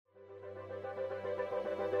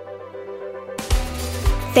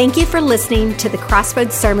Thank you for listening to the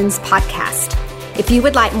Crossroads Sermons podcast. If you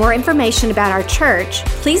would like more information about our church,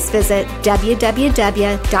 please visit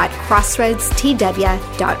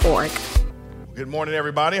www.crossroadstw.org. Good morning,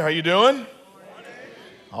 everybody. How you doing?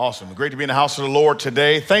 Awesome. Great to be in the house of the Lord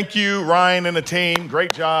today. Thank you, Ryan and the team.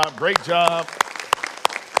 Great job. Great job.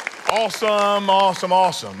 Awesome.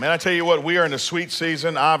 Man, I tell you what, we are in the sweet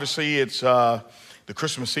season. Obviously, it's the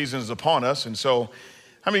Christmas season is upon us. And so,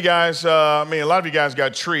 how many guys, a lot of you guys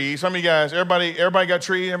got trees. How many guys, everybody got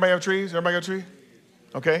trees? Everybody have trees? Everybody got a tree?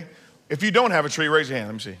 Okay. If you don't have a tree, raise your hand.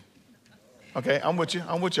 Let me see. Okay, I'm with you.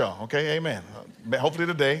 I'm with y'all. Okay, amen. Hopefully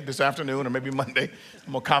today, this afternoon, or maybe Monday,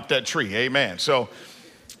 I'm going to cop that tree. Amen. So,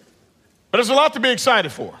 but there's a lot to be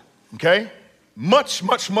excited for, okay? Much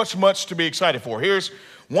to be excited for. Here's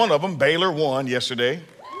one of them. Baylor won yesterday.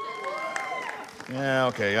 Yeah,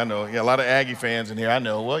 okay, I know. Yeah, a lot of Aggie fans in here. I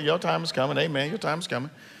know. Well, your time is coming. Amen. Your time is coming.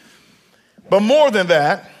 But more than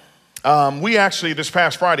that, we actually, this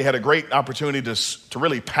past Friday, had a great opportunity to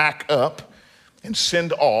really pack up and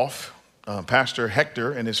send off Pastor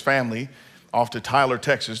Hector and his family off to Tyler,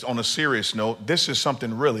 Texas. On a serious note, this is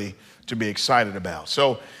something really to be excited about.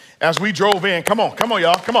 So as we drove in, come on,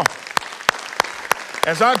 y'all, come on.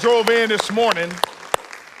 As I drove in this morning,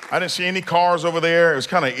 I didn't see any cars over there. It was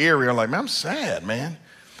kind of eerie. I'm like, man, I'm sad, man.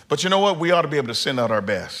 But you know what? We ought to be able to send out our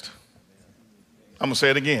best. I'm going to say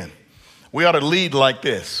it again. We ought to lead like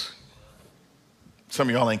this. Some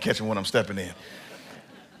of y'all ain't catching what I'm stepping in.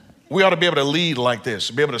 We ought to be able to lead like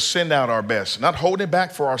this, be able to send out our best, not holding it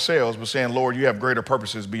back for ourselves, but saying, Lord, you have greater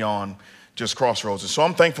purposes beyond just Crossroads. And so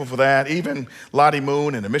I'm thankful for that. Even Lottie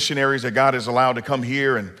Moon and the missionaries that God has allowed to come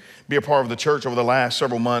here and be a part of the church over the last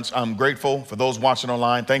several months. I'm grateful for those watching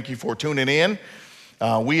online. Thank you for tuning in.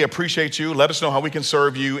 We appreciate you. Let us know how we can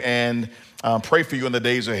serve you and pray for you in the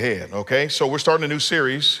days ahead, okay? So we're starting a new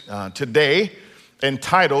series today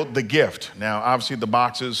entitled The Gift. Now, obviously the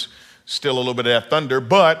box is still a little bit of that thunder,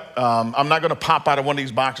 but I'm not going to pop out of one of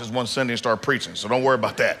these boxes one Sunday and start preaching, so don't worry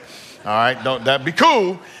about that. All right, that'd be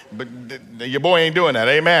cool, but your boy ain't doing that,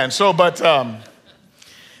 amen. So, but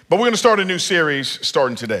we're going to start a new series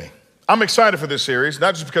starting today. I'm excited for this series,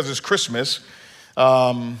 not just because it's Christmas,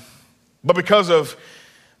 but because of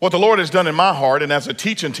what the Lord has done in my heart, and as a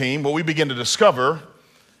teaching team, what we begin to discover,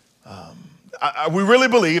 we really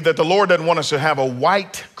believe that the Lord doesn't want us to have a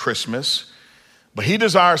white Christmas, but He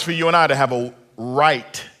desires for you and I to have a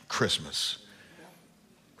right Christmas.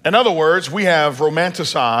 In other words, we have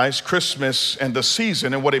romanticized Christmas and the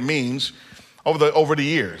season and what it means over the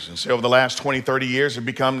years. And so over the last 20, 30 years,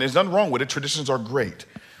 there's nothing wrong with it. Traditions are great.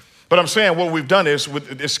 But I'm saying what we've done is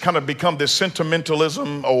it's kind of become this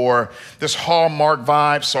sentimentalism or this Hallmark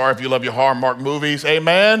vibe. Sorry if you love your Hallmark movies.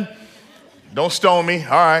 Amen. Don't stone me.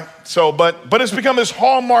 All right. So, but it's become this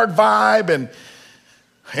Hallmark vibe. And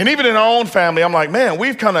even in our own family, I'm like, man,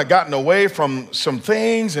 we've kind of gotten away from some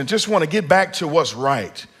things and just want to get back to what's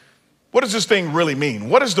right. What does this thing really mean?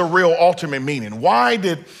 What is the real ultimate meaning? Why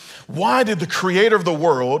did the creator of the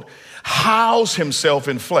world house himself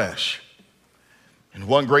in flesh? And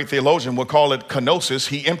one great theologian would call it kenosis.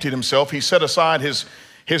 He emptied himself. He set aside his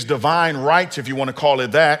divine rights, if you want to call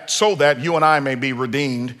it that, so that you and I may be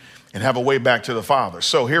redeemed and have a way back to the Father.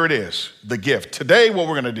 So here it is, the gift. Today, what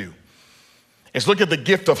we're going to do is look at the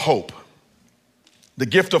gift of hope. The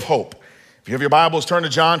gift of hope. If you have your Bibles, turn to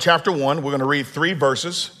John chapter 1. We're going to read 3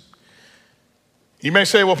 verses. You may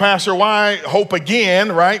say, well, Pastor, why hope again,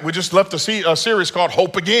 right? We just left a series called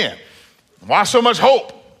Hope Again. Why so much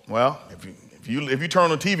hope? Well, if you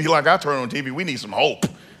turn on TV like I turn on TV, we need some hope.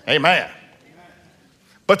 Amen.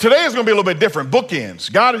 But today is going to be a little bit different.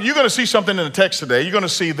 Bookends. God, you're going to see something in the text today. You're going to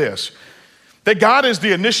see this, that God is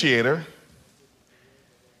the initiator.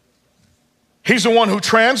 He's the one who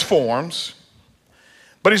transforms,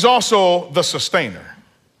 but He's also the sustainer.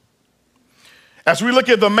 As we look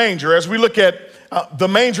at the manger, as we look at the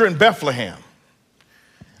manger in Bethlehem,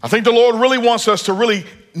 I think the Lord really wants us to really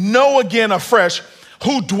know again afresh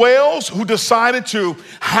who decided to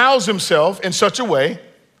house Himself in such a way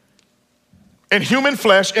in human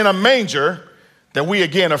flesh in a manger that we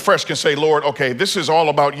again afresh can say, Lord, okay, this is all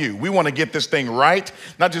about You. We want to get this thing right,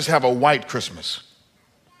 not just have a white Christmas.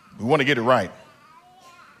 We want to get it right.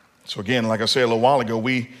 So again, like I said a little while ago,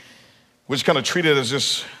 we just kind of treat it as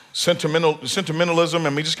just sentimentalism,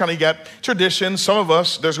 and we just kind of got traditions. Some of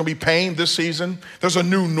us, there's going to be pain this season. There's a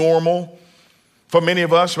new normal. For many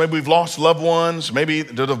of us, maybe we've lost loved ones. Maybe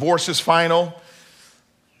the divorce is final.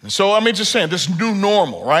 And so, just saying, this new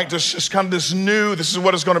normal, right? This is kind of this is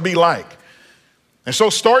what it's going to be like. And so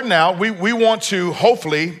starting out, we want to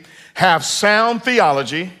hopefully have sound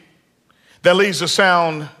theology that leads to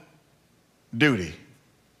sound duty.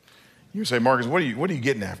 You say, Marcus, what are you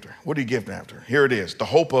getting after? What are you getting after? Here it is, the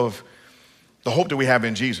hope that we have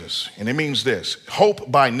in Jesus. And it means this: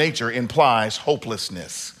 hope by nature implies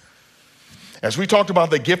hopelessness. As we talked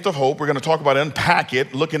about the gift of hope, we're going to talk about unpack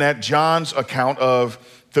it, looking at John's account of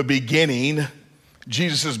the beginning,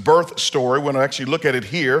 Jesus' birth story. We're going to actually look at it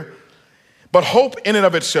here. But hope in and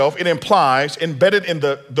of itself, it implies, embedded in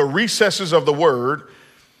the recesses of the word,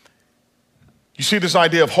 you see this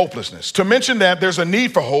idea of hopelessness. To mention that there's a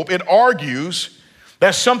need for hope, it argues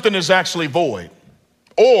that something is actually void,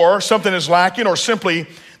 or something is lacking, or simply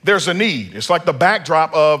there's a need. It's like the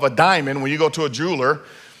backdrop of a diamond when you go to a jeweler,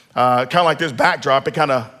 kind of like this backdrop,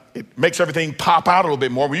 it makes everything pop out a little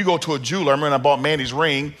bit more. When you go to a jeweler, I remember I bought Mandy's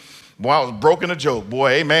ring. Boy, I was broke in a joke. Boy,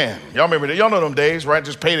 amen. Y'all remember that? Y'all know them days, right?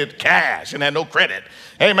 Just paid it cash and had no credit.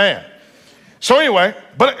 Amen. So anyway,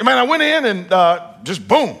 but man, I went in and just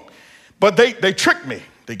boom. But they tricked me.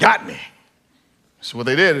 They got me. So what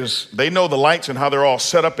they did is they know the lights and how they're all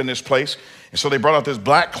set up in this place. And so they brought out this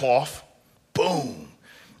black cloth. Boom.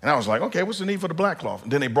 And I was like, okay, what's the need for the black cloth?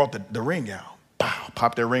 And then they brought the ring out. Pow,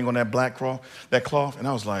 popped their ring on that black cloth, And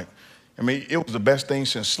I was like, it was the best thing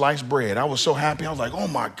since sliced bread. I was so happy. I was like, oh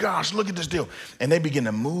my gosh, look at this deal. And they began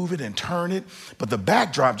to move it and turn it. But the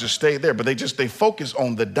backdrop just stayed there. But they focused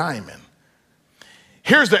on the diamond.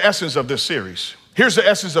 Here's the essence of this series. Here's the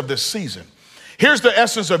essence of this season. Here's the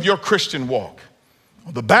essence of your Christian walk.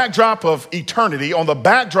 On the backdrop of eternity, on the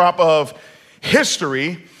backdrop of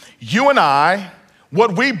history, you and I,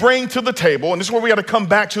 what we bring to the table, and this is where we got to come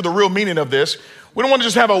back to the real meaning of this. We don't want to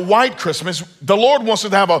just have a white Christmas. The Lord wants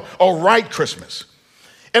us to have a right Christmas.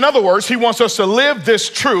 In other words, he wants us to live this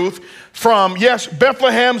truth from, yes,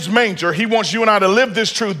 Bethlehem's manger. He wants you and I to live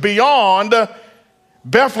this truth beyond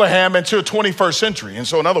Bethlehem into the 21st century. And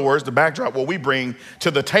so in other words, the backdrop, what we bring to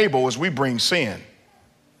the table is we bring sin.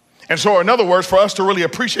 And so in other words, for us to really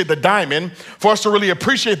appreciate the diamond, for us to really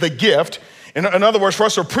appreciate the gift, in other words, for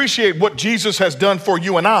us to appreciate what Jesus has done for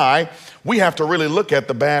you and I, we have to really look at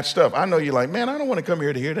the bad stuff. I know you're like, man, I don't want to come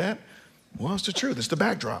here to hear that. Well, it's the truth. It's the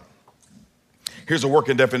backdrop. Here's a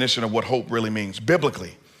working definition of what hope really means.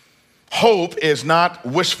 Biblically, hope is not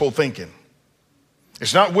wishful thinking.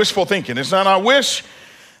 It's not wishful thinking. It's not,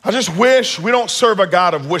 I just wish. We don't serve a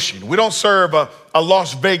God of wishing. We don't serve a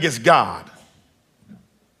Las Vegas God.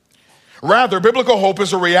 Rather, biblical hope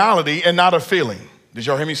is a reality and not a feeling. Did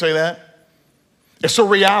y'all hear me say that? It's a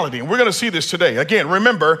reality, and we're going to see this today. Again,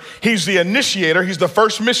 remember, he's the initiator. He's the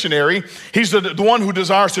first missionary. He's the one who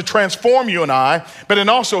desires to transform you and I, but then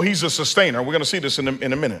also he's a sustainer. We're going to see this in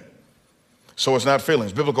a minute. So it's not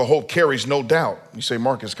feelings. Biblical hope carries no doubt. You say,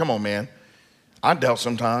 Marcus, come on, man. I doubt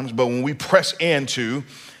sometimes, but when we press into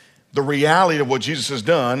the reality of what Jesus has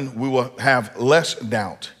done, we will have less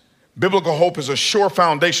doubt. Biblical hope is a sure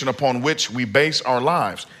foundation upon which we base our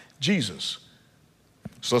lives. Jesus.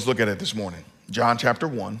 So let's look at it this morning. John chapter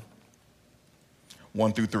 1,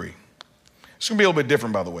 1 through 3. It's going to be a little bit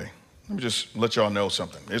different, by the way. Let me just let y'all know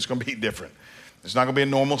something. It's going to be different. It's not going to be a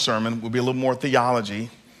normal sermon. We'll be a little more theology.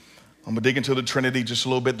 I'm going to dig into the Trinity just a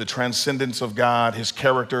little bit, the transcendence of God, his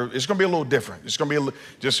character. It's going to be a little different. It's going to be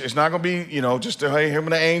it's not going to be, just, hey, here come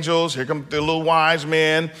the angels, here come the little wise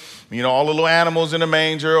men, all the little animals in the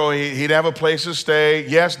manger, or he'd have a place to stay.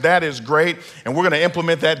 Yes, that is great. And we're going to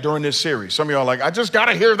implement that during this series. Some of y'all are like, I just got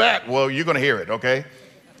to hear that. Well, you're going to hear it, okay?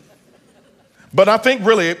 But I think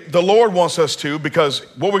really the Lord wants us to, because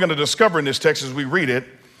what we're going to discover in this text as we read it,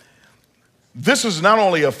 this is not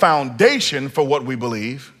only a foundation for what we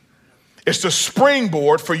believe, it's the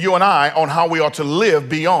springboard for you and I on how we ought to live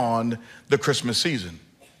beyond the Christmas season.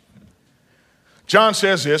 John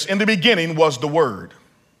says this, in the beginning was the Word,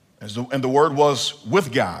 and the Word was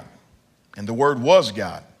with God, and the Word was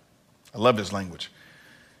God. I love this language.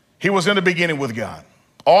 He was in the beginning with God.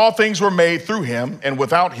 All things were made through him, and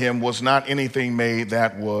without him was not anything made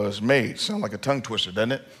that was made. Sound like a tongue twister,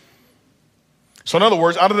 doesn't it? So in other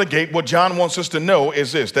words, out of the gate, what John wants us to know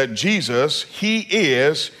is this, that Jesus, he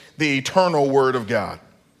is the eternal Word of God.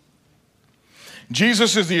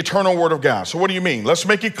 Jesus is the eternal Word of God. So what do you mean? Let's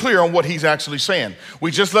make it clear on what he's actually saying.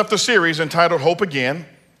 We just left the series entitled Hope Again.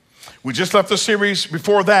 We just left the series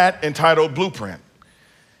before that entitled Blueprint.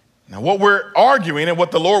 Now what we're arguing and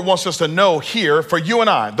what the Lord wants us to know here for you and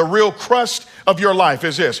I, the real crust of your life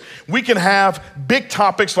is this. We can have big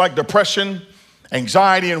topics like depression,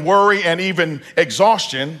 anxiety and worry, and even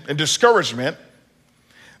exhaustion and discouragement.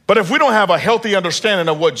 But if we don't have a healthy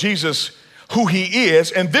understanding of what Jesus, who he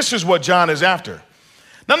is, and this is what John is after.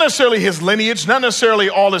 Not necessarily his lineage, not necessarily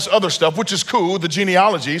all this other stuff, which is cool, the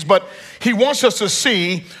genealogies, but he wants us to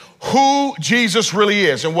see who Jesus really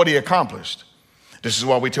is and what he accomplished. This is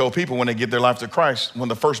why we tell people when they give their life to Christ,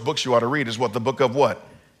 one of the first books you ought to read is what? The book of what?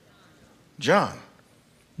 John.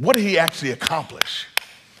 What did he actually accomplish?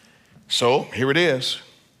 So here it is.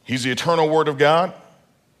 He's the eternal word of God.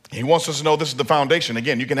 He wants us to know this is the foundation.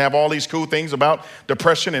 Again, you can have all these cool things about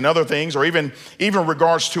depression and other things, or even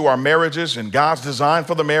regards to our marriages and God's design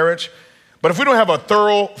for the marriage. But if we don't have a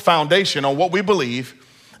thorough foundation on what we believe,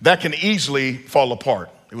 that can easily fall apart.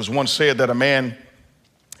 It was once said that a man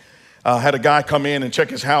had a guy come in and check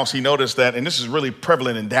his house. He noticed that, and this is really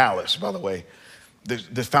prevalent in Dallas, by the way,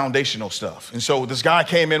 this foundational stuff. And so this guy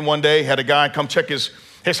came in one day, had a guy come check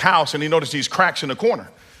his house, and he noticed these cracks in the corner.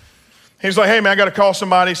 He's like, hey man, I got to call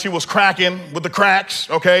somebody, see what's cracking with the cracks,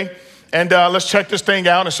 okay? And let's check this thing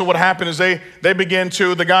out. And so what happened is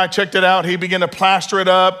the guy checked it out. He began to plaster it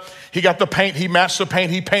up. He got the paint, he matched the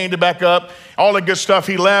paint, he painted it back up. All the good stuff.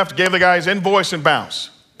 He left, gave the guy his invoice and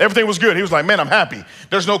bounced. Everything was good. He was like, man, I'm happy.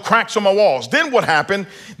 There's no cracks on my walls. Then what happened,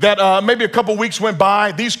 that maybe a couple weeks went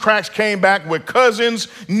by, these cracks came back with cousins,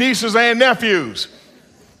 nieces, and nephews.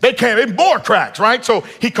 They came in more cracks, right? So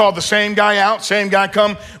he called the same guy out, same guy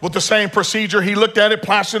come with the same procedure. He looked at it,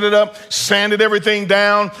 plastered it up, sanded everything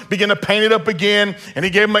down, began to paint it up again, and he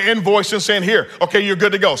gave him an invoice and saying, here, okay, you're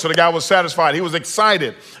good to go. So the guy was satisfied. He was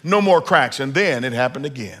excited. No more cracks. And then it happened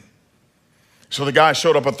again. So the guy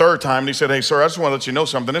showed up a third time and he said, hey, sir, I just want to let you know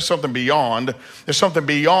something. There's something beyond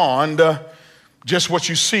just what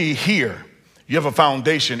you see here. You have a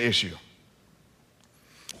foundation issue.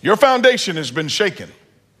 Your foundation has been shaken.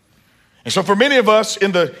 And so for many of us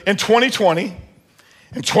in 2020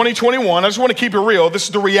 and 2021, I just want to keep it real. This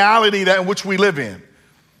is the reality that in which we live in.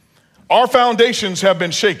 Our foundations have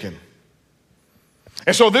been shaken.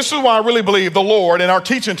 And so this is why I really believe the Lord and our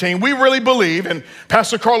teaching team, we really believe, and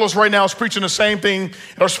Pastor Carlos right now is preaching the same thing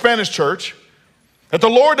at our Spanish church, that the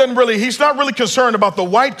Lord he's not really concerned about the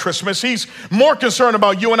white Christmas. He's more concerned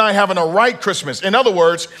about you and I having a right Christmas. In other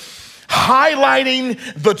words, highlighting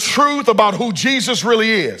the truth about who Jesus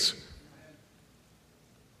really is.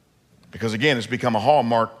 Because again, it's become a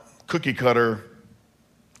Hallmark, cookie cutter,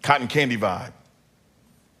 cotton candy vibe.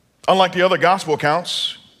 Unlike the other gospel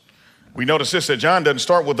accounts, we notice this, that John doesn't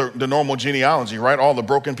start with the normal genealogy, right? All the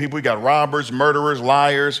broken people. You got robbers, murderers,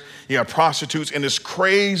 liars, you got prostitutes, and this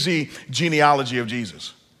crazy genealogy of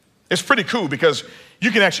Jesus. It's pretty cool because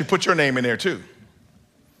you can actually put your name in there too.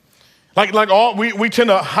 We tend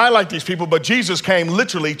to highlight these people, but Jesus came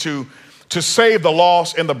literally to save the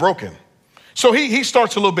lost and the broken. So he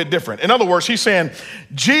starts a little bit different. In other words, he's saying,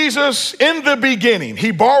 Jesus in the beginning,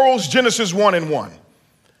 he borrows Genesis 1:1.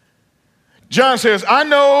 John says, I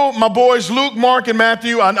know my boys, Luke, Mark, and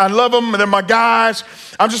Matthew. I love them. They're my guys.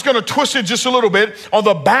 I'm just going to twist it just a little bit on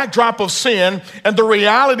the backdrop of sin and the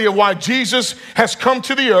reality of why Jesus has come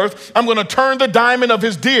to the earth. I'm going to turn the diamond of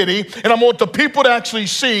his deity, and I want the people to actually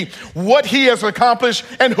see what he has accomplished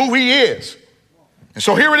and who he is. And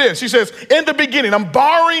so here it is. He says, in the beginning, I'm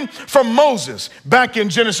borrowing from Moses back in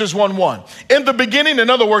Genesis 1:1. In the beginning, in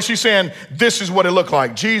other words, he's saying, this is what it looked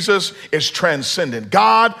like. Jesus is transcendent.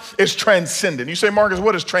 God is transcendent. You say, Marcus,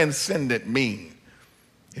 what does transcendent mean?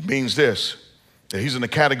 It means this, that he's in a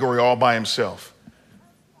category all by himself.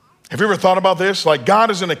 Have you ever thought about this? Like God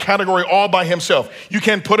is in a category all by himself. You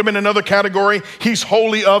can't put him in another category. He's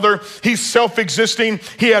wholly other. He's self-existing.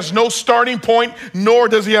 He has no starting point, nor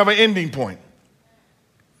does he have an ending point.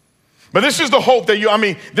 But this is the hope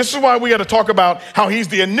that this is why we got to talk about how he's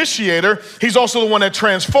the initiator. He's also the one that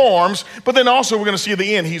transforms, but then also we're going to see at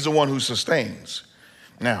the end, he's the one who sustains.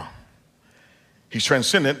 Now, he's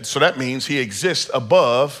transcendent, so that means he exists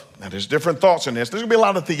above. Now, there's different thoughts in this. There's going to be a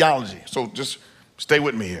lot of theology, so just stay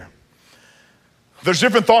with me here. There's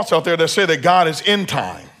different thoughts out there that say that God is in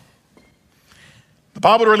time. The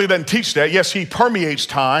Bible really doesn't teach that. Yes, he permeates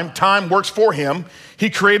time. Time works for him. He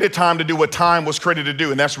created time to do what time was created to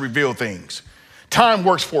do, and that's reveal things. Time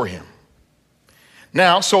works for him.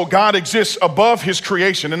 Now, so God exists above his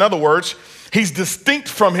creation. In other words, he's distinct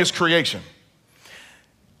from his creation.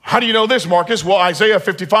 How do you know this, Marcus? Well, Isaiah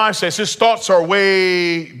 55 says his thoughts are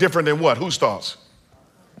way different than what? Whose thoughts?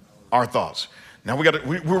 Our thoughts. Now,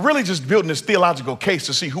 we're really just building this theological case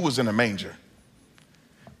to see who was in the manger.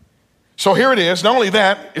 So here it is. Not only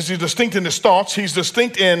that, is he distinct in his thoughts, he's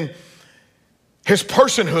distinct in his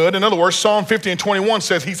personhood. In other words, Psalm 50:21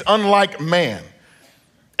 says he's unlike man.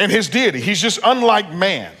 In his deity, he's just unlike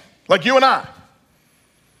man, like you and I.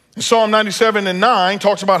 And Psalm 97:9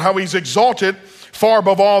 talks about how he's exalted far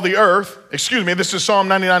above all the earth. This is Psalm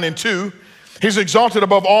 99:2. He's exalted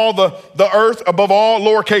above all the earth, above all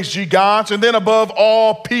lowercase g gods, and then above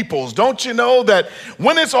all peoples. Don't you know that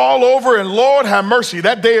when it's all over and Lord have mercy,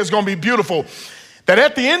 that day is going to be beautiful, that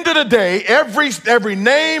at the end of the day, every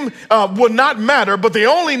name will not matter, but the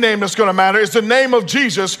only name that's going to matter is the name of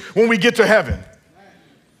Jesus when we get to heaven.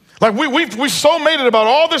 Like we so made it about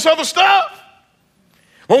all this other stuff.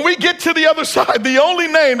 When we get to the other side, the only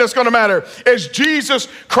name that's going to matter is Jesus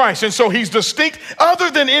Christ. And so he's distinct other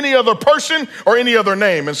than any other person or any other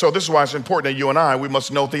name. And so this is why it's important that you and I, we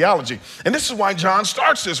must know theology. And this is why John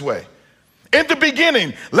starts this way. In the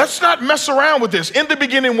beginning, let's not mess around with this. In the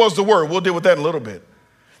beginning was the Word. We'll deal with that in a little bit.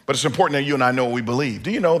 But it's important that you and I know what we believe.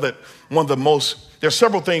 Do you know that there's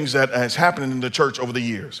several things that has happened in the church over the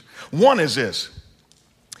years. One is this.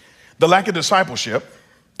 The lack of discipleship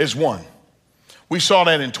is one. We saw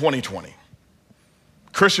that in 2020.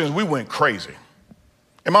 Christians, we went crazy.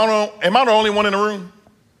 Am I the only one in the room?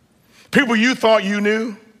 People you thought you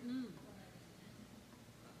knew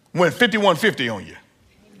went 5150 on you.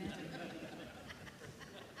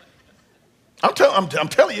 I'm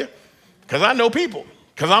telling you, because I know people,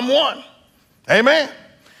 because I'm one. Amen.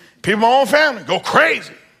 People in my own family go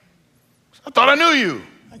crazy. I thought I knew you.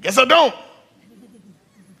 I guess I don't.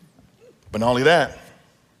 But not only that,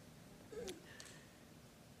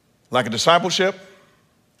 lack of discipleship,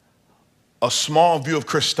 a small view of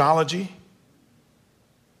Christology,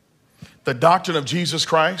 the doctrine of Jesus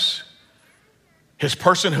Christ, his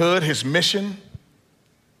personhood, his mission,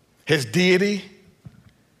 his deity.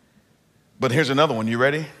 But here's another one. You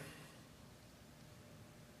ready?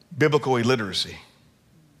 Biblical illiteracy.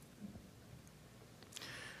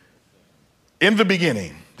 In the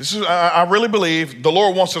beginning, I really believe the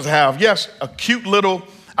Lord wants us to have, yes, a cute little,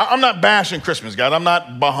 I'm not bashing Christmas, guys. I'm not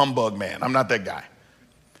a humbug man. I'm not that guy.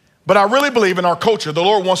 But I really believe in our culture, the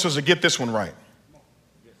Lord wants us to get this one right.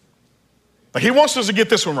 Like he wants us to get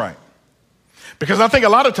this one right. Because I think a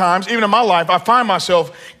lot of times, even in my life, I find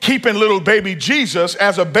myself keeping little baby Jesus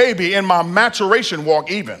as a baby in my maturation walk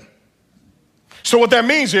even. So what that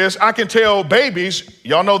means is I can tell babies,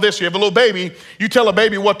 y'all know this, you have a little baby, you tell a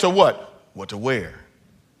baby what to wear.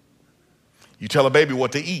 You tell a baby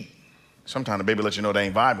what to eat. Sometimes the baby lets you know they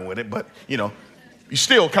ain't vibing with it, but you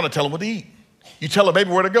still kind of tell them what to eat. You tell a baby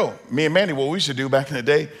where to go. Me and Mandy, what we used to do back in the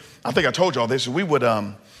day, I think I told y'all this, we would,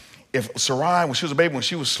 if Sarai, when she was a baby, when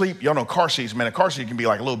she was asleep, y'all know car seats, man, a car seat can be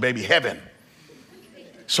like a little baby heaven.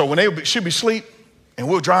 So when she'd be asleep and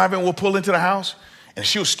we'll drive in, we'll pull into the house and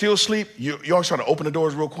she was still asleep, you always try to open the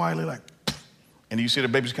doors real quietly, like, and you see the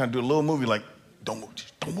babies kind of do a little movie like, don't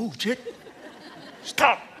move, chick.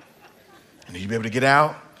 Stop. And then you'll be able to get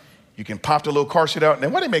out. You can pop the little car seat out.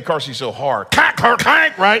 And why they make car seats so hard?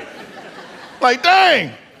 Clank, right? Like,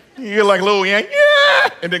 dang. You get like a little yank, yeah,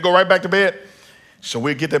 and then go right back to bed. So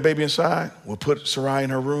we'll get that baby inside. We'll put Sarai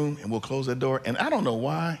in her room and we'll close that door. And I don't know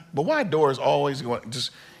why, but why doors always go,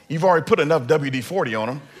 you've already put enough WD-40 on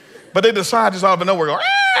them, but they decide just out of nowhere, go,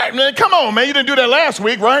 man, come on, man, you didn't do that last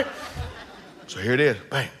week, right? So here it is,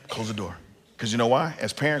 bang, close the door. Because you know why?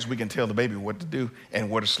 As parents, we can tell the baby what to do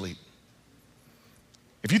and where to sleep.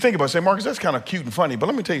 If you think about it, say, Marcus, that's kind of cute and funny, but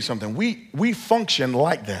let me tell you something. We function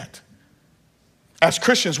like that. As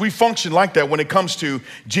Christians, we function like that when it comes to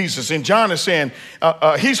Jesus. And John is saying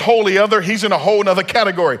he's wholly other. He's in a whole other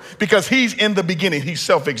category because he's in the beginning. He's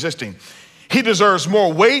self-existing. He deserves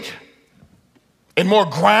more weight and more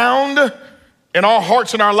ground in our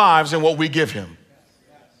hearts and our lives than what we give him.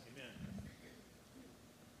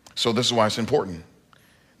 So this is why it's important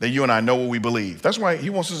that you and I know what we believe. That's why he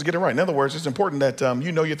wants us to get it right. In other words, it's important that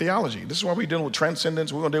you know your theology. This is why we're dealing with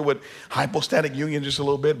transcendence. We're going to deal with hypostatic union just a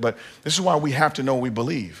little bit, but this is why we have to know what we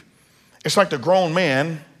believe. It's like the grown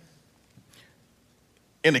man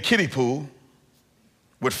in the kiddie pool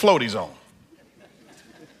with floaties on.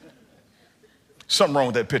 Something wrong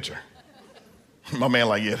with that picture. My man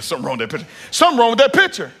like, yeah, something wrong with that picture. Something wrong with that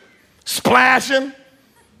picture. Splashing,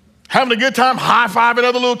 having a good time, high-fiving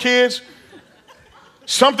other little kids.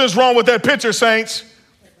 Something's wrong with that picture, saints.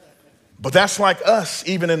 But that's like us,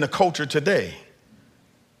 even in the culture today.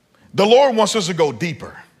 The Lord wants us to go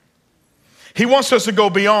deeper. He wants us to go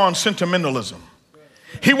beyond sentimentalism.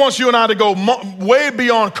 He wants you and I to go way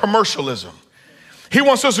beyond commercialism. He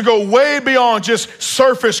wants us to go way beyond just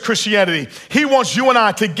surface Christianity. He wants you and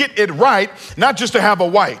I to get it right, not just to have a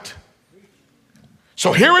white.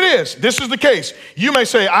 So here it is. This is the case. You may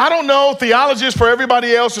say, I don't know, theology is for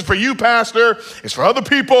everybody else. It's for you, pastor. It's for other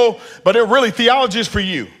people. But theology is for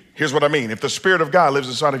you. Here's what I mean. If the Spirit of God lives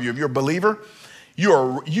inside of you, if you're a believer, you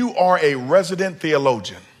are a resident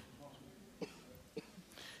theologian.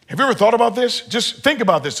 Have you ever thought about this? Just think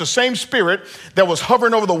about this. The same Spirit that was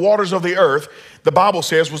hovering over the waters of the earth, the Bible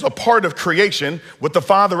says, was a part of creation with the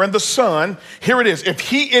Father and the Son. Here it is. If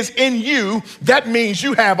he is in you, that means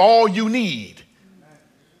you have all you need.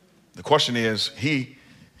 The question is,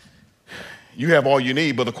 you have all you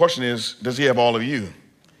need, but the question is, does he have all of you?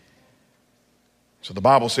 So the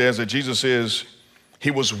Bible says that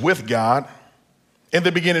he was with God. In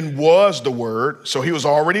the beginning was the Word, so he was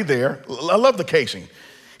already there. I love the casing.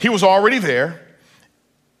 He was already there,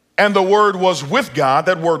 and the Word was with God.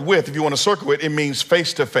 That word with, if you want to circle it, it means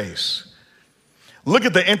face to face. Look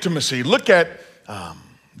at the intimacy. Look at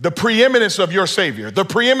the preeminence of your Savior, the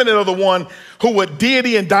preeminence of the one who with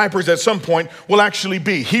deity and diapers at some point will actually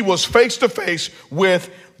be. He was face to face with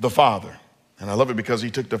the Father. And I love it because he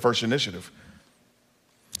took the first initiative.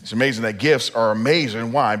 It's amazing that gifts are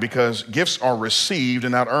amazing. Why? Because gifts are received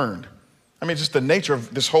and not earned. I mean, just the nature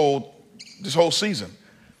of this whole season.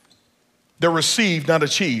 They're received, not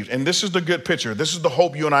achieved. And this is the good picture. This is the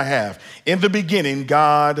hope you and I have. In the beginning,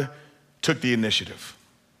 God took the initiative.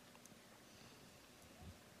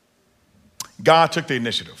 God took the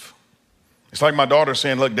initiative. It's like my daughter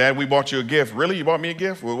saying, look, Dad, we bought you a gift. Really? You bought me a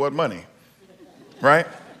gift? Well, what money? Right?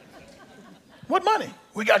 What money?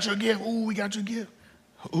 We got you a gift. Ooh, we got you a gift.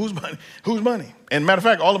 Whose money? Whose money? And matter of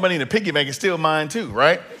fact, all the money in the piggy bank is still mine too,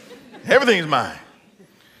 right? Everything is mine.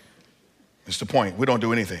 It's the point. We don't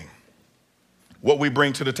do anything. What we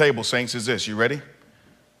bring to the table, saints, is this. You ready?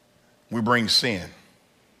 We bring sin.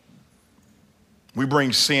 We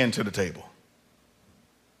bring sin to the table.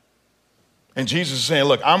 And Jesus is saying,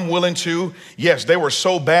 look, I'm willing to. Yes, they were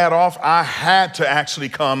so bad off, I had to actually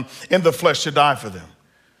come in the flesh to die for them.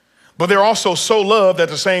 But they're also so loved at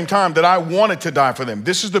the same time that I wanted to die for them.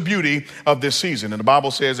 This is the beauty of this season. And the Bible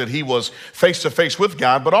says that he was face to face with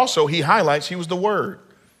God, but also he highlights he was the Word.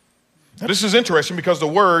 Now, this is interesting because the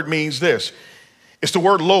word means this. It's the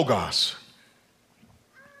word logos.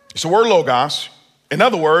 It's the word logos. In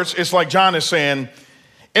other words, it's like John is saying,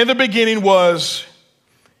 in the beginning was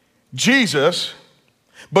Jesus,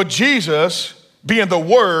 but Jesus, being the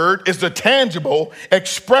Word, is the tangible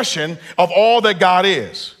expression of all that God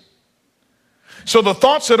is. So the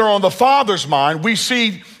thoughts that are on the Father's mind, we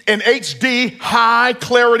see in HD, high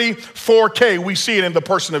clarity, 4K. We see it in the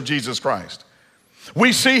person of Jesus Christ.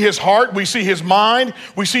 We see his heart, we see his mind,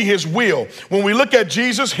 we see his will. When we look at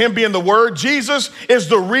Jesus, him being the Word, Jesus is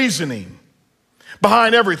the reasoning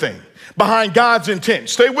behind everything, behind God's intent.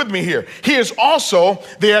 Stay with me here. He is also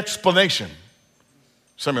the explanation.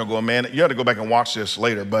 Some of you are going, man, you have to go back and watch this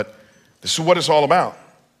later, but this is what it's all about.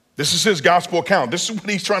 This is his gospel account. This is what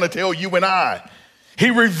he's trying to tell you and I.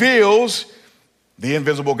 He reveals the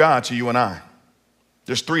invisible God to you and I.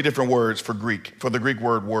 There's three different words for the Greek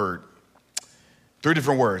word word. Three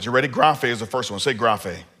different words. You ready? Graphe is the first one. Say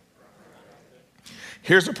graphe.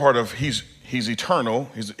 Here's the part of he's eternal.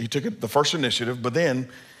 He took the first initiative, but then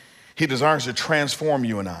he desires to transform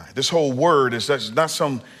you and I. This whole word is not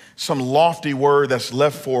some lofty word that's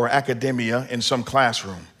left for academia in some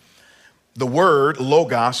classroom. The word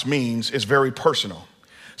logos means it's very personal.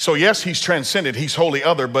 So yes, he's transcended, he's wholly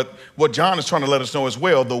other, but what John is trying to let us know as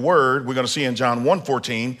well, the word, we're going to see in John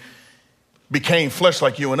 1:14, became flesh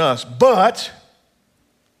like you and us, but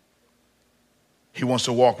he wants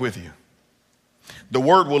to walk with you. The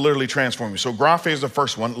word will literally transform you. So graphe is the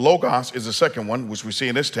first one, logos is the second one, which we see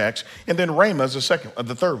in this text, and then rhema is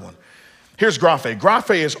the third one. Here's graphe.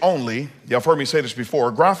 Graphe is only, y'all have heard me say this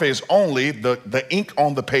before, graphe is only the ink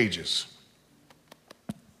on the pages.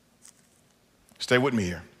 Stay with me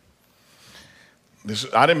here.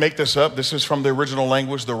 I didn't make this up. This is from the original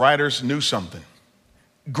language. The writers knew something.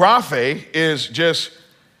 Graphe is just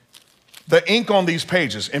the ink on these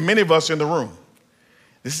pages, and many of us in the room.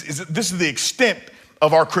 This is the extent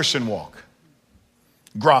of our Christian walk.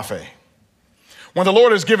 Graphe. When the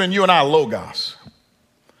Lord has given you and I logos.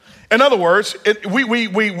 In other words,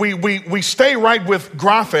 we stay right with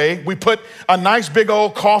graphe. We put a nice big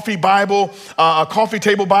old coffee Bible, a coffee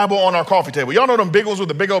table Bible on our coffee table. Y'all know them big ones with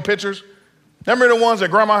the big old pictures? Remember the ones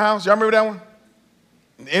at grandma's house? Y'all remember that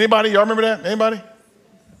one? Anybody? Y'all remember that? Anybody?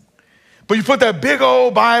 But you put that big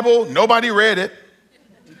old Bible, nobody read it,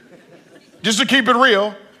 just to keep it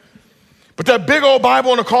real. But that big old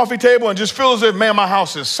Bible on the coffee table and just feel as if, man, my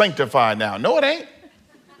house is sanctified now. No, it ain't.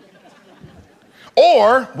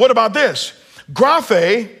 Or what about this?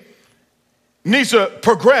 Graphe needs to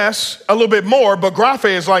progress a little bit more, but graphe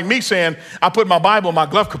is like me saying, I put my Bible in my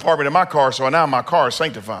glove compartment in my car, so now my car is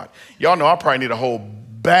sanctified. Y'all know I probably need a whole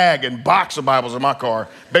bag and box of Bibles in my car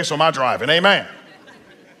based on my driving. Amen.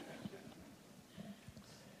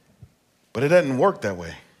 But it doesn't work that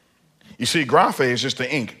way. You see, graphe is just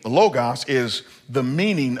the ink. The logos is the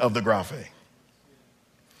meaning of the graphe.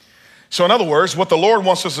 So in other words, what the Lord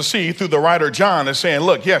wants us to see through the writer John is saying,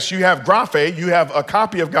 look, yes, you have graphe, you have a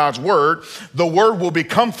copy of God's word. The word will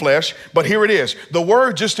become flesh, but here it is. The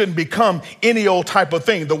word just didn't become any old type of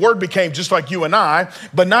thing. The word became just like you and I,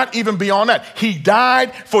 but not even beyond that. He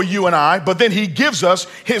died for you and I, but then he gives us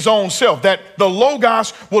his own self, that the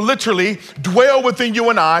Logos will literally dwell within you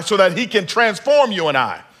and I so that he can transform you and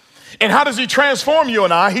I. And how does he transform you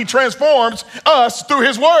and I? He transforms us through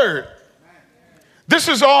his word. This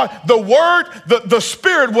is all the word, the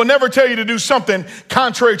Spirit will never tell you to do something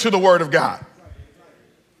contrary to the word of God.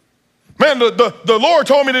 Man, the Lord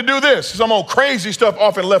told me to do this. Some old crazy stuff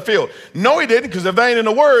off in left field. No, he didn't, because if they ain't in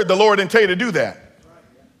the word, the Lord didn't tell you to do that.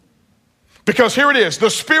 Because here it is, the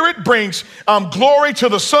Spirit brings glory to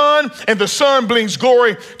the Son, and the Son brings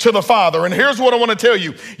glory to the Father. And here's what I want to tell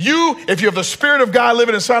you. If you have the Spirit of God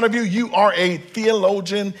living inside of you, you are a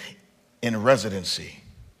theologian in residency.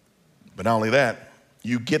 But not only that,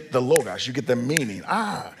 you get the Logos, you get the meaning.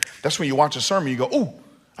 That's when you watch a sermon, you go, ooh,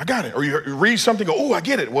 I got it. Or you read something, go, ooh, I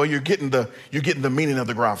get it. Well, you're getting the meaning of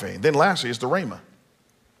the graphe. Then lastly, it's the rhema.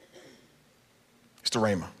 It's the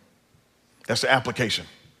rhema. That's the application.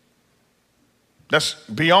 That's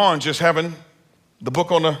beyond just having the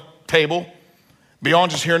book on the table, beyond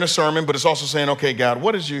just hearing a sermon, but it's also saying, okay, God,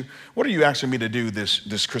 what are you asking me to do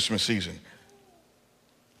this Christmas season?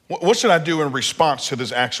 What should I do in response to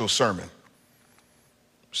this actual sermon?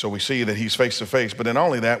 So we see that he's face to face, but then not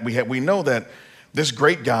only that, we know that this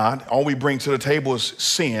great God, all we bring to the table is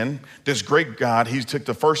sin. This great God, he took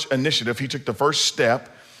the first initiative, he took the first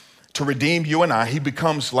step to redeem you and I. He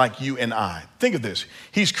becomes like you and I. Think of this.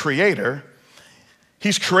 He's creator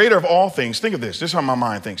of all things. Think of this. This is how my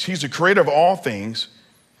mind thinks. He's the creator of all things,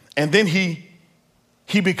 and then he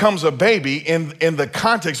becomes a baby in the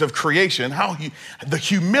context of creation. The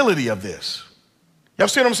humility of this. Y'all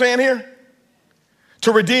see what I'm saying here?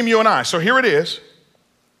 To redeem you and I. So here it is.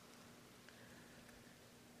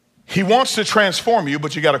 He wants to transform you,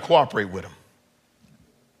 but you got to cooperate with him.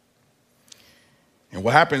 And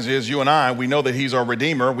what happens is you and I, we know that he's our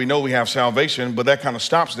redeemer. We know we have salvation, but that kind of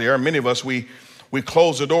stops there. And many of us, we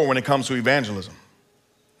close the door when it comes to evangelism.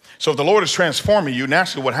 So if the Lord is transforming you,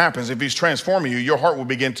 naturally what happens, if he's transforming you, your heart will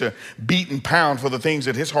begin to beat and pound for the things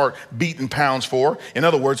that his heart beat and pounds for. In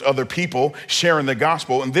other words, other people sharing the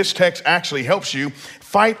gospel. And this text actually helps you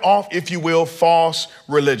fight off, if you will, false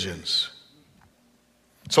religions.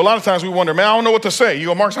 So a lot of times we wonder, man, I don't know what to say. You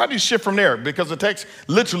go, Marcus, how do you shift from there? Because the text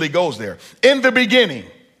literally goes there. In the beginning,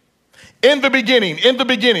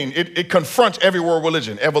 it confronts every world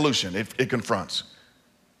religion, evolution, it confronts.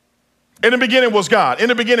 In the beginning was God. In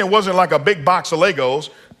the beginning wasn't like a big box of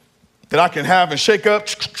Legos that I can have and shake up,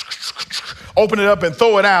 open it up and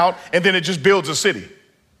throw it out, and then it just builds a city.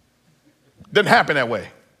 Didn't happen that way.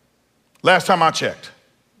 Last time I checked.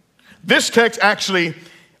 This text actually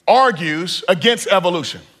argues against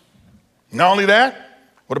evolution. Not only that,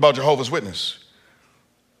 what about Jehovah's Witness?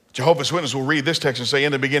 Jehovah's Witness will read this text and say,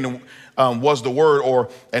 in the beginning was the Word,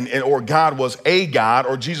 or God was a God,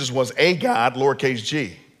 or Jesus was a God, lowercase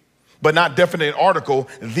g. But not definite article,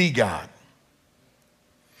 the God.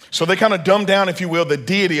 So they kind of dumb down, if you will, the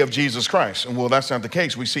deity of Jesus Christ. And well, that's not the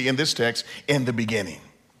case. We see in this text, in the beginning.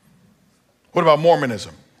 What about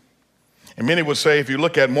Mormonism? And many would say, if you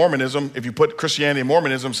look at Mormonism, if you put Christianity and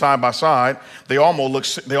Mormonism side by side, they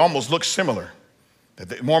almost look similar.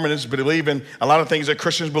 Mormons believe in a lot of things that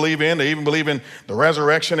Christians believe in. They even believe in the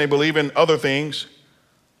resurrection. They believe in other things.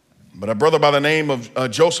 But a brother by the name of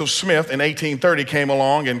Joseph Smith in 1830 came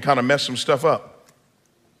along and kind of messed some stuff up.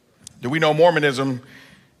 Do we know Mormonism?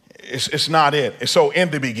 It's not it. And so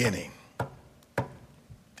in the beginning.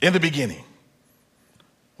 In the beginning.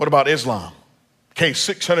 What about Islam? Came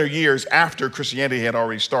 600 years after Christianity had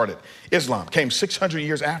already started. Islam came 600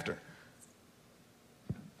 years after.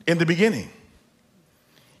 In the beginning.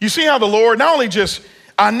 You see how the Lord not only just,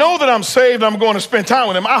 I know that I'm saved, I'm going to spend time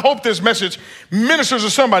with him. I hope this message ministers to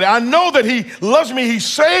somebody. I know that he loves me, he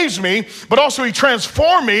saves me, but also he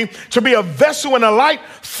transformed me to be a vessel and a light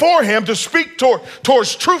for him to speak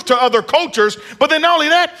towards truth to other cultures. But then not only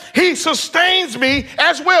that, he sustains me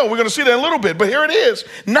as well. We're going to see that in a little bit. But here it is,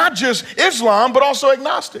 not just Islam, but also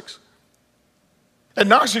agnostics.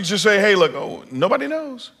 Agnostics just say, hey, look, nobody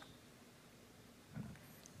knows.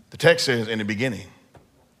 The text says in the beginning.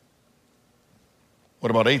 What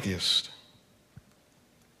about atheists?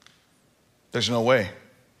 There's no way.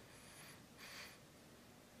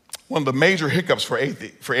 One of the major hiccups for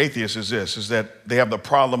atheists is that they have the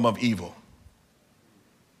problem of evil.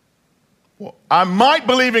 Well, I might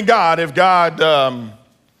believe in God if God,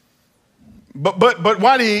 but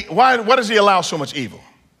why does he allow so much evil?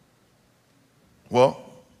 Well,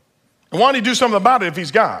 And why didn't he do something about it if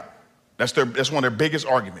he's God? That's one of their biggest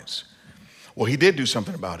arguments. Well, he did do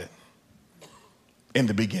something about it. In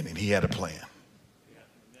the beginning, he had a plan.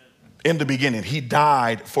 In the beginning, he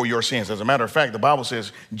died for your sins. As a matter of fact, the Bible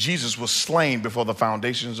says Jesus was slain before the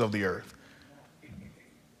foundations of the earth.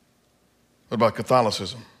 What about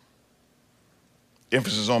Catholicism?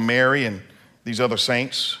 Emphasis on Mary and these other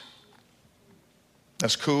saints.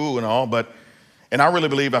 That's cool and all, and I really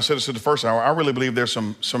believe, I said this in the first hour, I really believe there's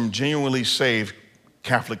some genuinely saved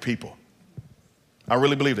Catholic people. I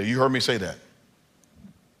really believe that. You heard me say that.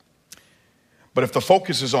 But if the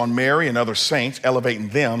focus is on Mary and other saints, elevating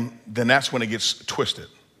them, then that's when it gets twisted.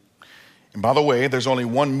 And by the way, there's only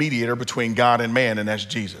one mediator between God and man, and that's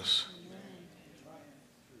Jesus.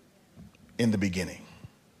 In the beginning.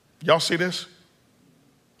 Y'all see this?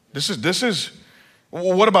 This is,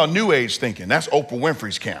 well, what about New Age thinking? That's Oprah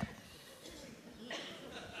Winfrey's camp.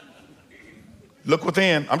 Look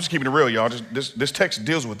within. I'm just keeping it real, y'all. This text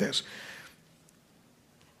deals with this.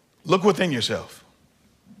 Look within yourself.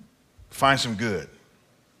 Find some good.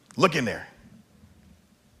 Look in there.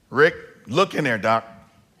 Rick, look in there, Doc.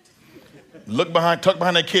 Tuck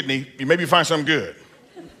behind that kidney. You maybe find something good.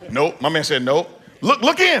 Nope. My man said nope.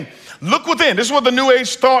 Look in. Look within. This is what the New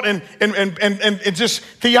Age thought and just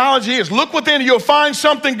theology is. Look within, you'll find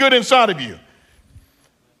something good inside of you.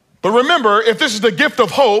 But remember, if this is the gift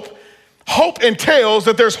of hope, hope entails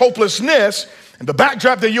that there's hopelessness. And the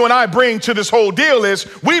backdrop that you and I bring to this whole deal is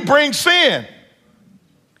we bring sin.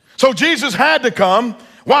 So Jesus had to come.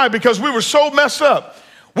 Why? Because we were so messed up.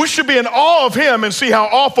 We should be in awe of him and see how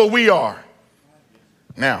awful we are.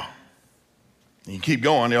 Now, you keep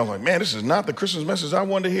going. They're like, man, this is not the Christmas message I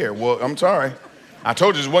wanted to hear. Well, I'm sorry. I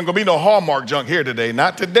told you there wasn't going to be no Hallmark junk here today.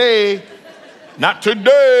 Not today. Not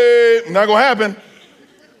today. Not going to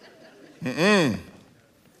happen.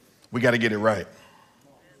 We got to get it right.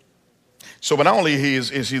 So, but not only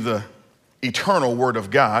is he the eternal Word of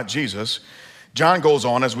God, Jesus, John goes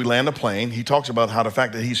on as we land the plane. He talks about how the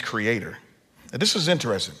fact that he's creator. Now, this is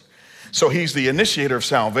interesting. So he's the initiator of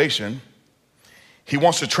salvation. He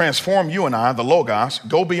wants to transform you and I, the Logos,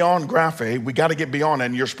 go beyond graphe. We got to get beyond that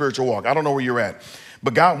in your spiritual walk. I don't know where you're at,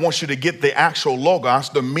 but God wants you to get the actual Logos,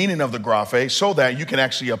 the meaning of the graphe, so that you can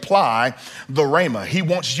actually apply the Rhema. He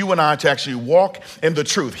wants you and I to actually walk in the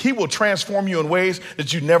truth. He will transform you in ways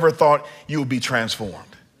that you never thought you would be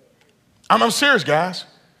transformed. I'm serious, guys.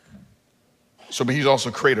 So, but he's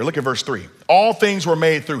also creator. Look at verse 3. All things were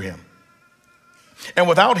made through him, and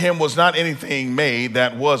without him was not anything made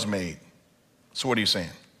that was made. So what are you saying?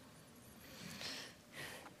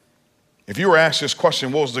 If you were asked this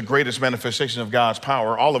question, what was the greatest manifestation of God's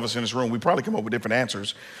power? All of us in this room, we probably come up with different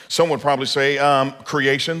answers. Some would probably say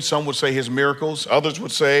creation. Some would say his miracles. Others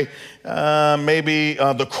would say maybe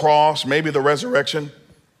the cross, maybe the resurrection.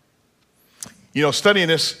 You know, studying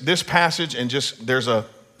this passage and just there's a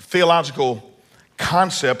theological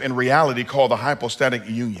concept and reality called the hypostatic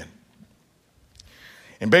union.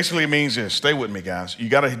 And basically it means this. Stay with me, guys. You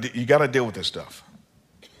gotta deal with this stuff.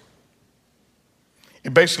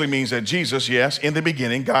 It basically means that Jesus, yes, in the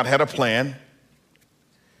beginning, God had a plan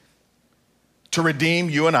to redeem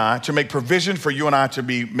you and I, to make provision for you and I to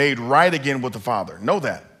be made right again with the Father. Know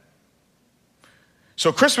that.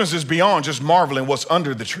 So Christmas is beyond just marveling what's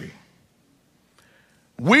under the tree.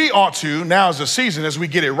 We ought to, now as a season, as we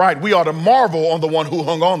get it right, we ought to marvel on the one who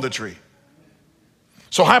hung on the tree.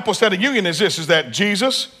 So hypostatic union is this, is that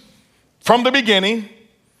Jesus, from the beginning,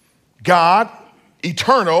 God,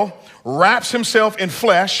 eternal, wraps himself in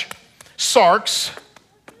flesh, sarx,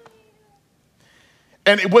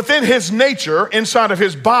 and within his nature, inside of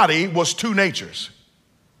his body, was two natures.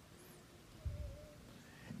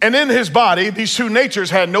 And in his body, these two natures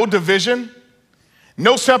had no division,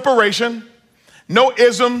 no separation, no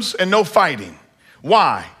isms, and no fighting.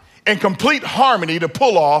 Why? In complete harmony to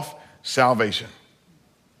pull off salvation.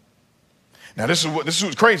 Now, this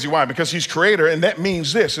is crazy. Why? Because he's creator, and that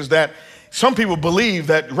means this, is that some people believe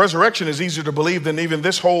that resurrection is easier to believe than even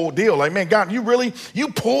this whole deal. Like, man, God, you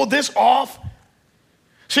pulled this off?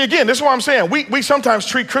 See, again, this is what I'm saying. We sometimes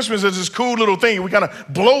treat Christmas as this cool little thing. We kind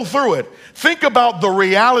of blow through it. Think about the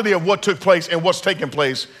reality of what took place and what's taking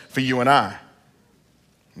place for you and I.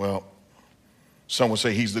 Well, some would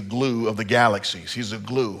say he's the glue of the galaxies. He's the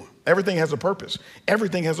glue. Everything has a purpose.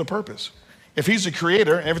 Everything has a purpose. If he's the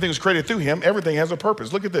creator, everything was created through him, everything has a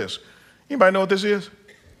purpose. Look at this. Anybody know what this is?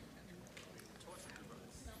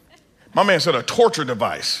 My man said a torture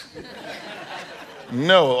device.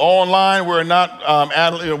 No, online we're not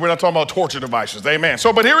talking about torture devices. Amen.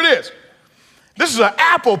 So, but here it is. This is an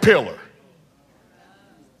apple peeler,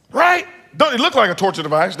 right? Doesn't it look like a torture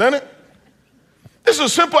device, doesn't it? This is a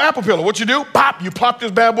simple apple peeler. What you do, pop, you plop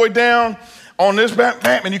this bad boy down on this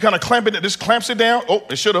bam, and you kind of clamp it. This clamps it down. Oh,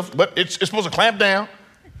 it should have, but it's supposed to clamp down.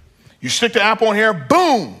 You stick the apple in here,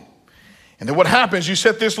 boom. And then what happens, you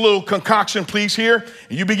set this little concoction piece here,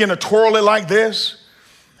 and you begin to twirl it like this.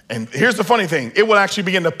 And here's the funny thing. It will actually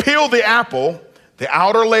begin to peel the apple, the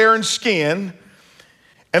outer layer and skin,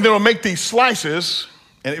 and then it'll make these slices,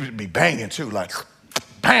 and it would be banging too, like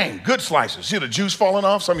bang, good slices. See the juice falling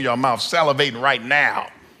off? Some of y'all mouth salivating right now.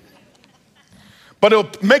 But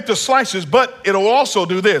it'll make the slices, but it'll also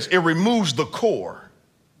do this. It removes the core.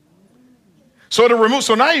 So it'll remove,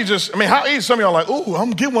 so now you just, how easy, some of y'all are like, ooh,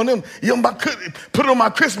 I'm gonna get one of them. I'm about to put it on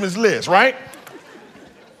my Christmas list, right?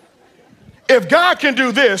 If God can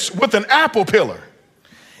do this with an apple peeler,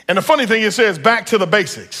 and the funny thing, it says back to the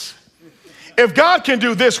basics. If God can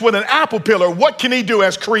do this with an apple peeler, what can he do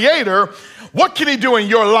as creator? What can he do in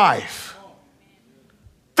your life?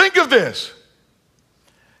 Think of this.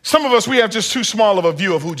 Some of us, we have just too small of a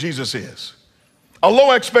view of who Jesus is. A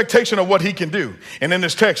low expectation of what he can do. And in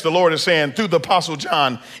this text, the Lord is saying through the Apostle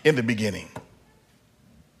John, in the beginning.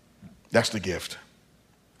 That's the gift.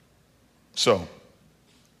 So,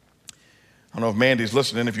 I don't know if Mandy's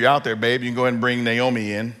listening. If you're out there, babe, you can go ahead and bring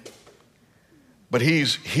Naomi in. But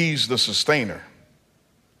he's the sustainer.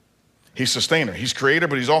 He's sustainer. He's creator,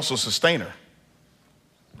 but he's also sustainer.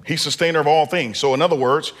 He's sustainer of all things. So in other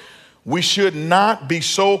words, we should not be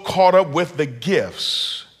so caught up with the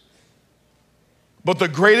gifts. But the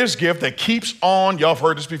greatest gift that keeps on, y'all have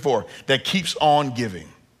heard this before, that keeps on giving.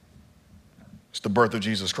 It's the birth of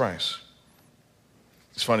Jesus Christ.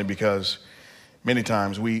 It's funny because many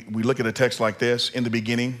times we look at a text like this. In the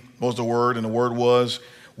beginning was the Word, and the Word was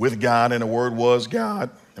with God, and the Word was God.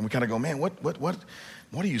 And we kind of go, man, what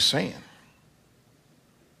are you saying?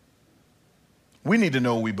 We need to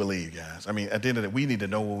know what we believe, guys. At the end of it, we need to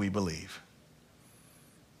know what we believe.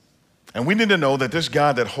 And we need to know that this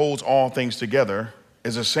God that holds all things together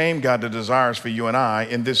is the same God that desires for you and I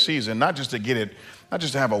in this season, not just to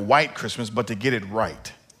have a white Christmas, but to get it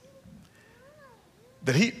right.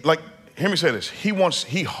 That hear me say this,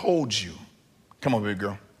 he holds you. Come on, baby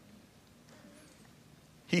girl.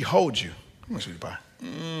 He holds you. Come on, sweetie pie.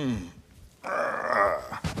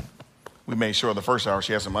 We made sure the first hour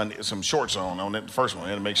she had some shorts on it, the first one,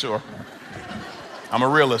 to make sure. I'm a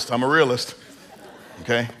realist.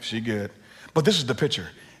 Okay, she good. But this is the picture.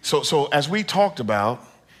 So as we talked about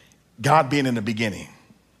God being in the beginning,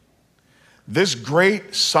 this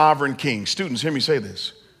great sovereign king, students, hear me say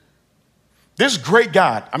this. This great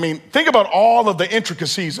God, think about all of the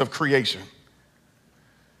intricacies of creation.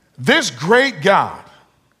 This great God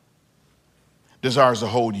desires to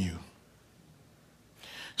hold you.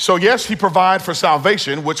 So yes, he provides for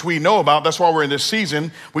salvation, which we know about. That's why we're in this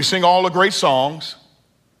season. We sing all the great songs.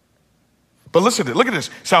 But listen to it. Look at this.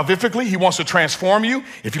 Salvifically, he wants to transform you.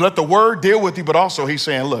 If you let the word deal with you, but also he's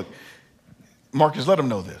saying, look, Marcus, let him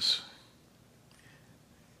know this.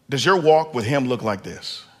 Does your walk with him look like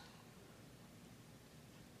this?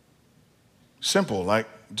 Simple, like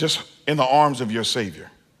just in the arms of your Savior.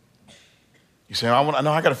 You say,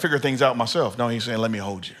 I got to figure things out myself. No, he's saying, let me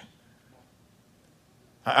hold you.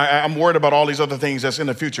 I'm worried about all these other things that's in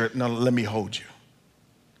the future. No, let me hold you.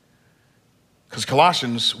 Because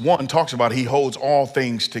Colossians 1 talks about he holds all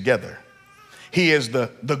things together. He is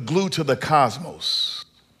the glue to the cosmos.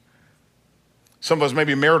 Some of us,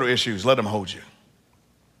 maybe marital issues, let him hold you.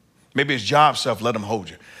 Maybe it's job stuff, let him hold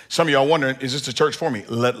you. Some of y'all wondering, is this the church for me?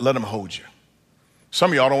 Let him hold you.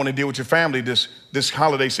 Some of y'all don't want to deal with your family this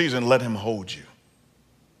holiday season, let him hold you.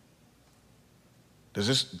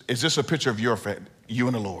 Is this a picture of you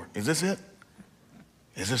and the Lord? Is this it?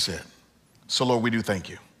 Is this it? So Lord, we do thank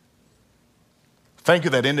you. Thank you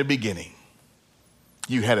that in the beginning,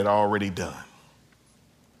 you had it already done.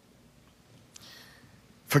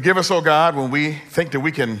 Forgive us, oh God, when we think that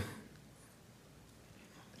we can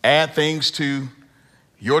add things to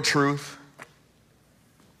your truth.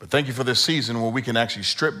 But thank you for this season where we can actually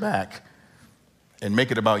strip back and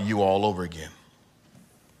make it about you all over again.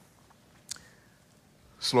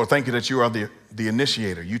 So Lord, thank you that you are the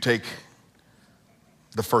initiator. You take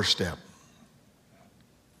the first step.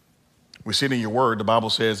 We see it in your word. The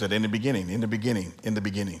Bible says that in the beginning.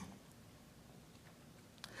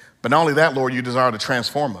 But not only that, Lord, you desire to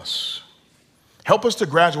transform us. Help us to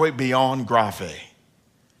graduate beyond graphe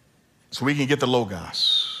so we can get the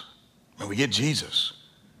Logos and we get Jesus.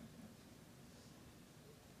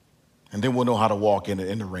 And then we'll know how to walk in the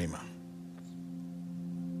Rhema.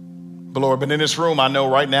 But Lord, in this room, I know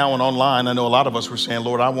right now and online, I know a lot of us were saying,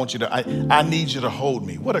 Lord, I need you to hold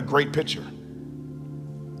me. What a great picture.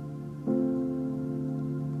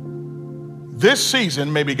 This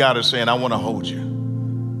season, maybe God is saying, I want to hold you.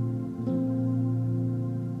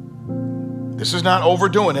 This is not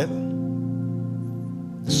overdoing it.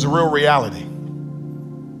 This is a real reality.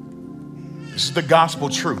 This is the gospel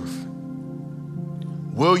truth.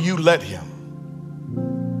 Will you let him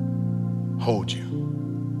hold you?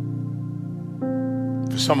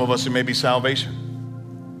 For some of us, it may be salvation.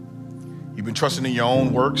 You've been trusting in your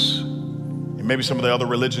own works and maybe some of the other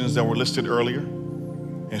religions that were listed earlier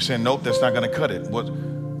and saying, nope, that's not going to cut it. What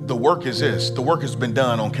the work is this. The work has been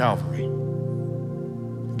done on Calvary.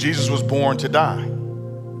 Jesus was born to die.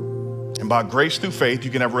 And by grace through faith, you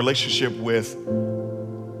can have a relationship with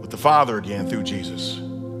the Father again through Jesus.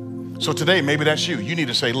 So today, maybe that's you. You need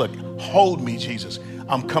to say, look, hold me, Jesus.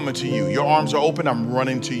 I'm coming to you. Your arms are open. I'm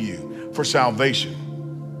running to you for salvation,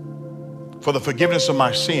 for the forgiveness of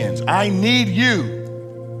my sins. I need you.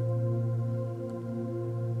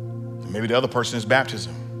 And maybe the other person is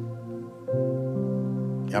baptism.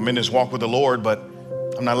 I'm in this walk with the Lord, but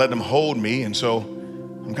I'm not letting him hold me. And so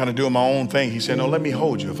I'm kind of doing my own thing. He said, no, let me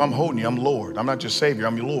hold you. If I'm holding you, I'm Lord. I'm not just Savior,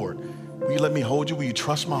 I'm your Lord. Will you let me hold you? Will you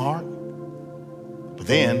trust my heart? But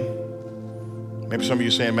then, maybe some of you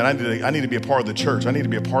are saying, man, I need to be a part of the church. I need to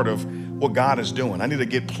be a part of what God is doing. I need to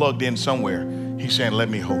get plugged in somewhere. He's saying, let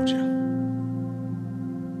me hold you.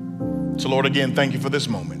 So Lord, again, thank you for this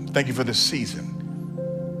moment. Thank you for this season.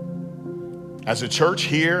 As a church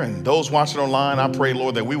here and those watching online, I pray,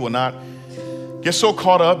 Lord, that we will not get so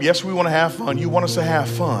caught up. Yes, we want to have fun. You want us to have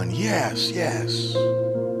fun. Yes, yes.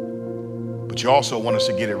 But you also want us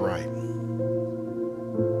to get it right.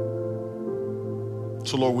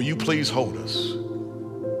 So Lord, will you please hold us?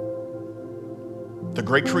 The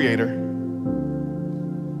great creator,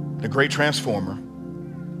 the great transformer,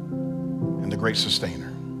 and the great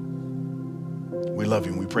sustainer. We love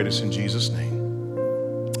you and we pray this in Jesus' name.